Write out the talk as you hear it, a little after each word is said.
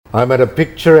I'm at a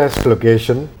picturesque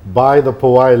location by the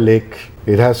Powai lake.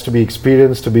 It has to be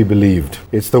experienced to be believed.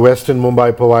 It's the Westin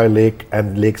Mumbai Powai Lake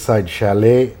and Lakeside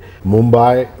Chalet,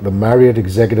 Mumbai, the Marriott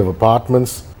Executive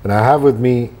Apartments. And I have with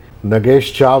me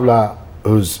Nagesh Chawla,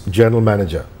 who's General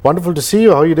Manager. Wonderful to see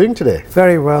you. How are you doing today?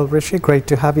 Very well, Hrishi. Great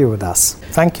to have you with us.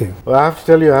 Thank you. Well, I have to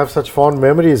tell you, I have such fond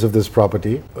memories of this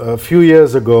property. A few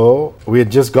years ago, we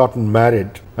had just gotten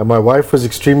married, and my wife was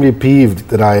extremely peeved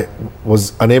that I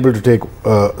was unable to take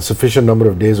a sufficient number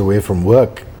of days away from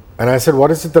work. And I said, what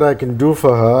is it that I can do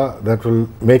for her that will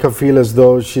make her feel as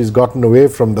though she's gotten away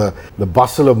from the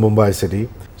bustle of Mumbai city?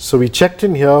 So we checked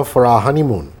in here for our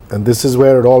honeymoon. And this is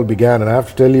where it all began. And I have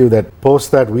to tell you that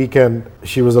post that weekend,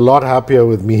 she was a lot happier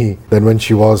with me than when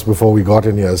she was before we got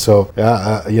in here. So,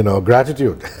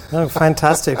 gratitude. Oh,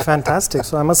 fantastic, fantastic.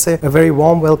 So I must say a very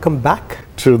warm welcome back.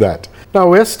 True that. Now,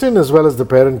 Westin, as well as the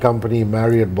parent company,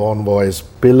 Marriott Bonvoy's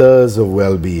pillars of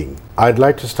well-being. I'd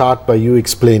like to start by you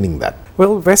explaining that.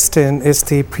 Well, Westin is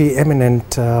the preeminent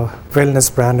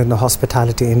wellness brand in the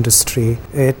hospitality industry.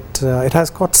 It has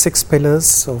got 6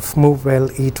 pillars of move well,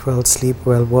 eat well, sleep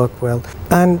well, work well.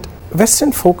 And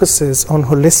Westin focuses on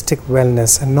holistic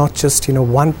wellness and not just,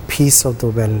 one piece of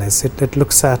the wellness. It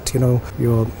looks at,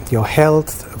 your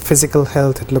health, physical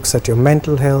health. It looks at your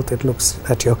mental health. It looks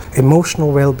at your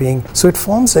emotional well-being. So it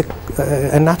forms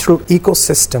a natural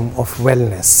ecosystem of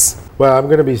wellness. Well, I'm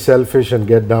going to be selfish and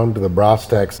get down to the brass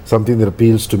tacks, something that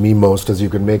appeals to me most, as you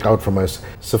can make out from my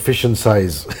sufficient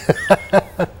size.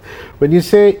 When you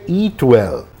say eat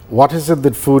well, what is it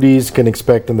that foodies can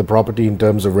expect in the property in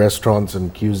terms of restaurants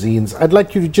and cuisines? I'd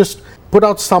like you to just put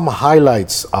out some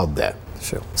highlights out there.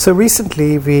 Sure. So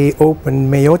recently we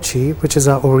opened Meyochi, which is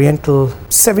our oriental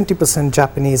 70%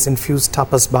 Japanese infused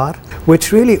tapas bar,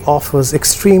 which really offers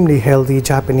extremely healthy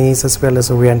Japanese as well as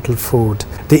oriental food.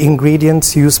 The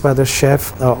ingredients used by the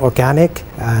chef are organic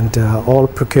and all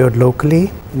procured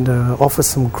locally, and offers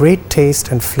some great taste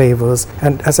and flavors,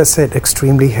 and as I said,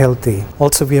 extremely healthy.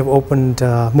 Also, we have opened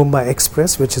Mumbai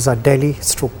Express, which is our Delhi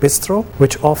stroke bistro,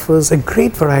 which offers a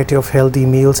great variety of healthy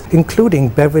meals, including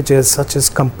beverages such as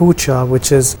kombucha,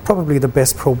 which is probably the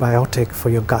best probiotic for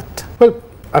your gut. Well,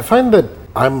 I find that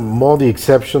I'm more the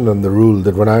exception than the rule,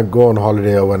 that when I go on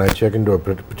holiday or when I check into a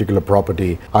particular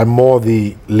property, I'm more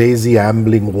the lazy,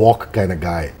 ambling walk kind of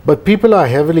guy. But people are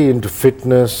heavily into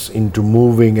fitness, into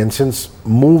moving, and since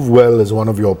move well is one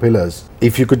of your pillars,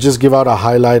 if you could just give out a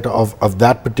highlight of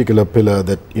that particular pillar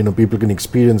that people can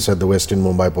experience at the Westin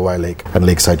Mumbai Powai Lake and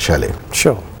Lakeside Chalet.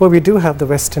 Sure. Well, we do have the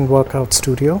Westin Workout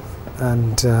Studio,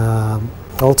 and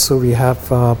also we have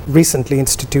recently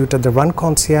instituted the Run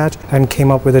Concierge and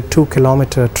came up with a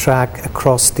 2-kilometer track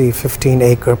across the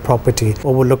 15-acre property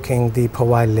overlooking the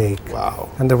Powai Lake. Wow.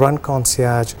 And the Run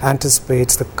Concierge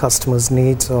anticipates the customer's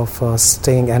needs of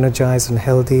staying energized and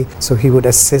healthy, so he would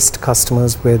assist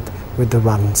customers with the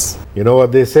runs. You know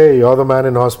what they say, you're the man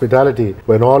in hospitality.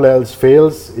 When all else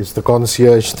fails, it's the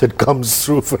concierge that comes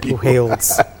through for you. Who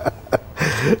hails.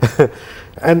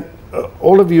 And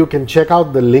all of you can check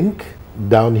out the link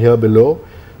down here below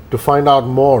to find out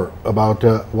more about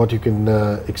what you can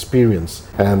experience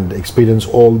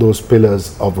all those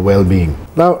pillars of well-being.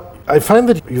 Now, I find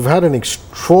that you've had an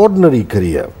extraordinary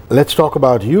career. Let's talk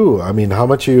about you. I mean, how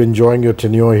much are you enjoying your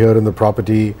tenure here in the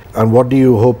property, and what do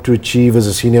you hope to achieve as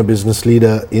a senior business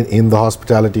leader in the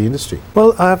hospitality industry?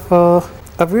 Well,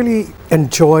 I've really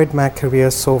enjoyed my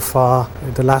career so far,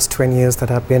 the last 20 years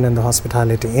that I've been in the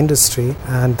hospitality industry,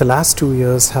 and the last 2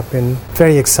 years have been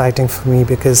very exciting for me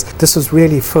because this was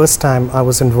really first time I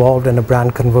was involved in a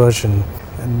brand conversion.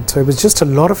 And so it was just a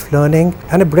lot of learning.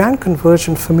 And a brand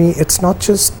conversion for me, it's not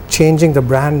just changing the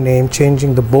brand name,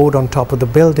 changing the board on top of the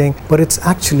building, but it's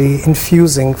actually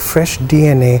infusing fresh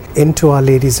DNA into our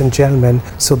ladies and gentlemen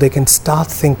so they can start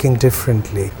thinking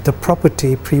differently. The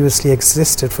property previously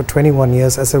existed for 21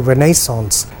 years as a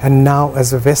Renaissance and now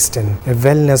as a Westin, a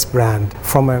wellness brand.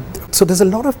 So there's a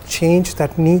lot of change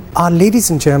that our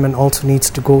ladies and gentlemen also needs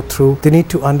to go through. They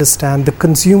need to understand the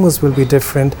consumers will be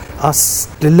different, us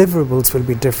deliverables will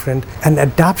be different, and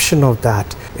adaptation of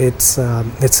that, it's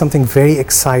something very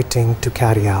exciting to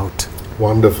carry out.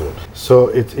 Wonderful. So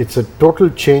it's a total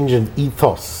change in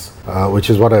ethos, which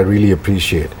is what I really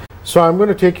appreciate. So I'm going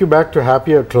to take you back to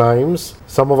happier climes.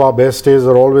 Some of our best days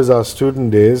are always our student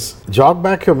days. Jog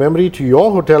back your memory to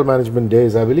your hotel management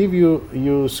days. I believe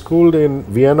you schooled in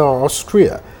Vienna,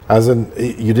 Austria.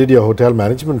 You did your hotel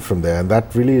management from there, and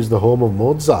that really is the home of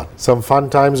Mozart. Some fun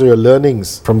times or your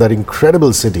learnings from that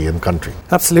incredible city and country.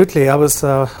 Absolutely. I was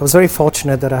very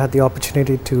fortunate that I had the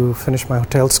opportunity to finish my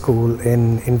hotel school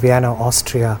in Vienna,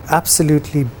 Austria.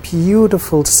 Absolutely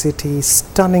beautiful city,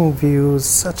 stunning views,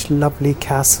 such lovely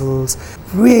castles,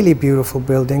 really beautiful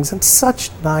buildings, and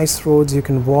such nice roads you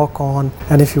can walk on.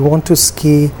 And if you want to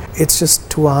ski, it's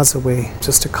just 2 hours away,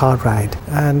 just a car ride.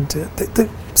 And the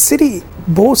city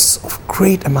boasts of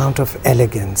great amount of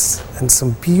elegance and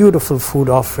some beautiful food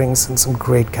offerings and some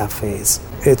great cafes.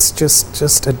 It's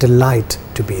just a delight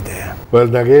to be there. Well,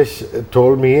 Nagesh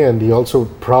told me, and he also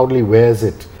proudly wears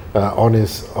it on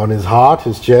his heart,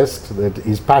 his chest, that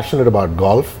he's passionate about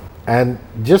golf. And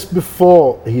just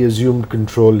before he assumed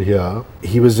control here,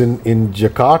 he was in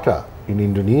Jakarta in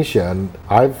Indonesia, and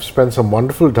I've spent some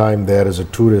wonderful time there as a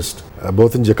tourist,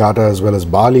 both in Jakarta as well as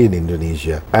Bali in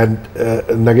Indonesia. And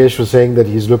Nagesh was saying that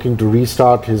he's looking to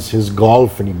restart his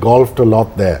golf, and he golfed a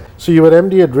lot there. So you were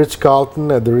MD at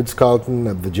Ritz-Carlton, at the Ritz-Carlton,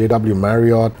 at the JW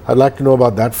Marriott. I'd like to know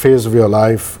about that phase of your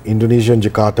life. Indonesia and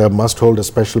Jakarta must hold a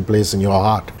special place in your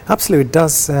heart. Absolutely, it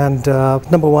does. And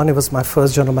number one, it was my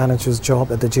first general manager's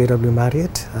job at the JW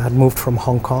Marriott. I had moved from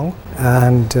Hong Kong,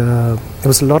 and it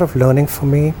was a lot of learning for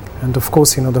me. And of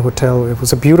course, the hotel, it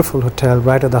was a beautiful hotel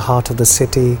right at the heart of the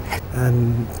city.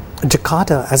 And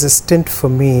Jakarta, as a stint for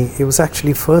me, it was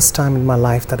actually first time in my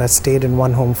life that I stayed in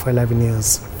one home for 11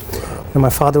 years.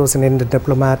 My father was an Indian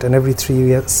diplomat, and every 3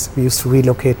 years we used to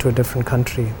relocate to a different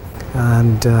country.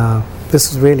 And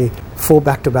this was really 4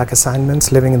 back-to-back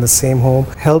assignments, living in the same home,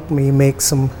 helped me make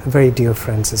some very dear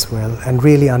friends as well, and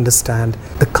really understand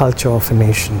the culture of a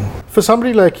nation. For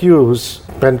somebody like you who's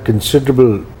spent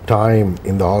considerable time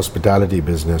in the hospitality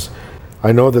business,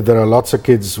 I know that there are lots of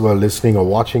kids who are listening or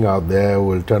watching out there who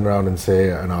will turn around and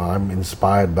say, I'm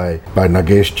inspired by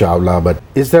Nagesh Chawla. But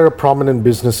is there a prominent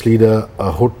business leader,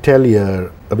 a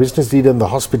hotelier, a business leader in the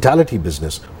hospitality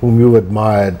business whom you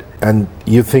admired and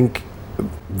you think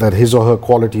that his or her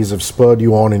qualities have spurred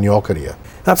you on in your career?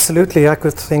 Absolutely. I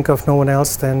could think of no one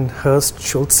else than Horst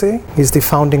Schulze. He's the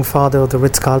founding father of the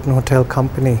Ritz-Carlton Hotel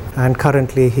Company, and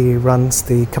currently he runs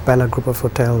the Capella Group of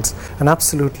Hotels. An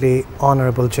absolutely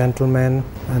honorable gentleman.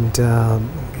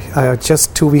 And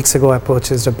just 2 weeks ago I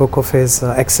purchased a book of his,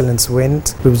 Excellence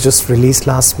Wins. It was just released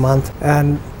last month.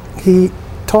 And he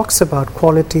talks about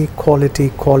quality,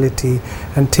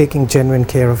 and taking genuine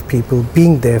care of people,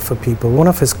 being there for people. One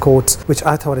of his quotes, which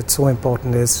I thought it's so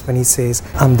important, is when he says,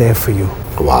 "I'm there for you."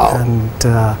 Wow. And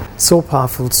so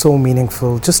powerful, so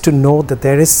meaningful, just to know that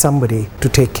there is somebody to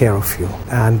take care of you.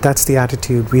 And that's the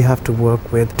attitude we have to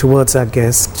work with towards our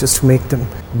guests, just to make them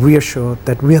reassured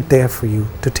that we're there for you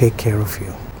to take care of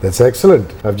you. That's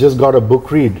excellent. I've just got a book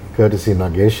read, courtesy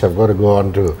Nagesh. I've got to go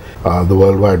on to the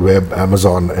World Wide Web,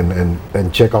 Amazon,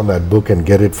 and check on that book and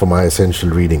get it for my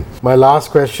essential reading. My last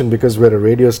question, because we're a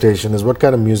radio station, is what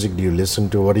kind of music do you listen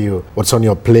to? What's on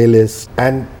your playlist?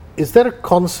 And is there a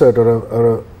concert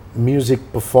or a music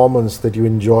performance that you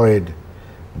enjoyed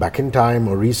back in time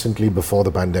or recently before the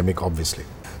pandemic, obviously?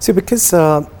 See, because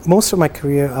most of my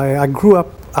career, I grew up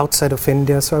outside of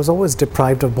India, so I was always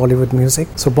deprived of Bollywood music.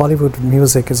 So Bollywood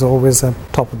music is always at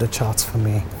top of the charts for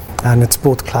me, and it's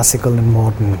both classical and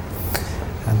modern.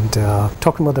 And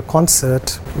talking about the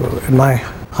concert, in my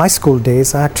high school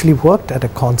days, I actually worked at a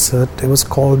concert. It was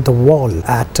called The Wall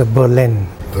at Berlin.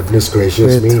 Goodness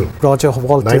gracious me. Roger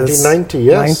Walters. 1990,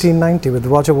 yes. 1990, with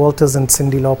Roger Walters and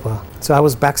Cyndi Lauper. So I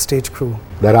was backstage crew.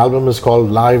 That album is called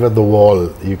Live at the Wall.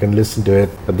 You can listen to it.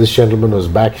 But this gentleman was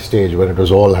backstage when it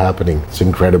was all happening. It's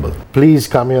incredible. Please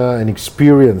come here and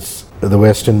experience the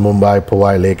Westin Mumbai,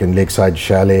 Powai Lake and Lakeside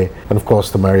Chalet, and of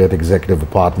course the Marriott Executive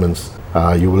Apartments.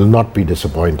 You will not be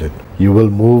disappointed. You will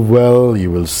move well, you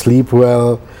will sleep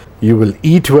well, you will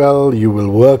eat well, you will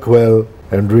work well,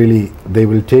 and really they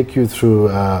will take you through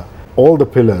all the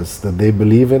pillars that they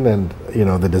believe in. And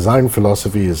the design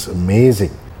philosophy is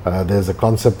amazing. There's a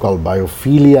concept called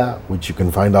biophilia, which you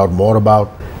can find out more about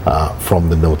from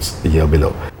the notes here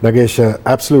below. Nagesh,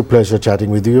 absolute pleasure chatting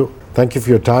with you. Thank you for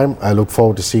your time. I look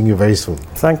forward to seeing you very soon.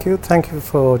 Thank you. Thank you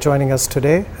for joining us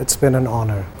today. It's been an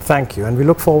honor. Thank you. And we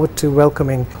look forward to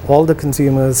welcoming all the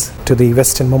consumers to the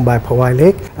Westin Mumbai Powai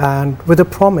Lake, and with a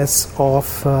promise of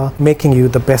making you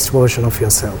the best version of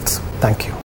yourselves. Thank you.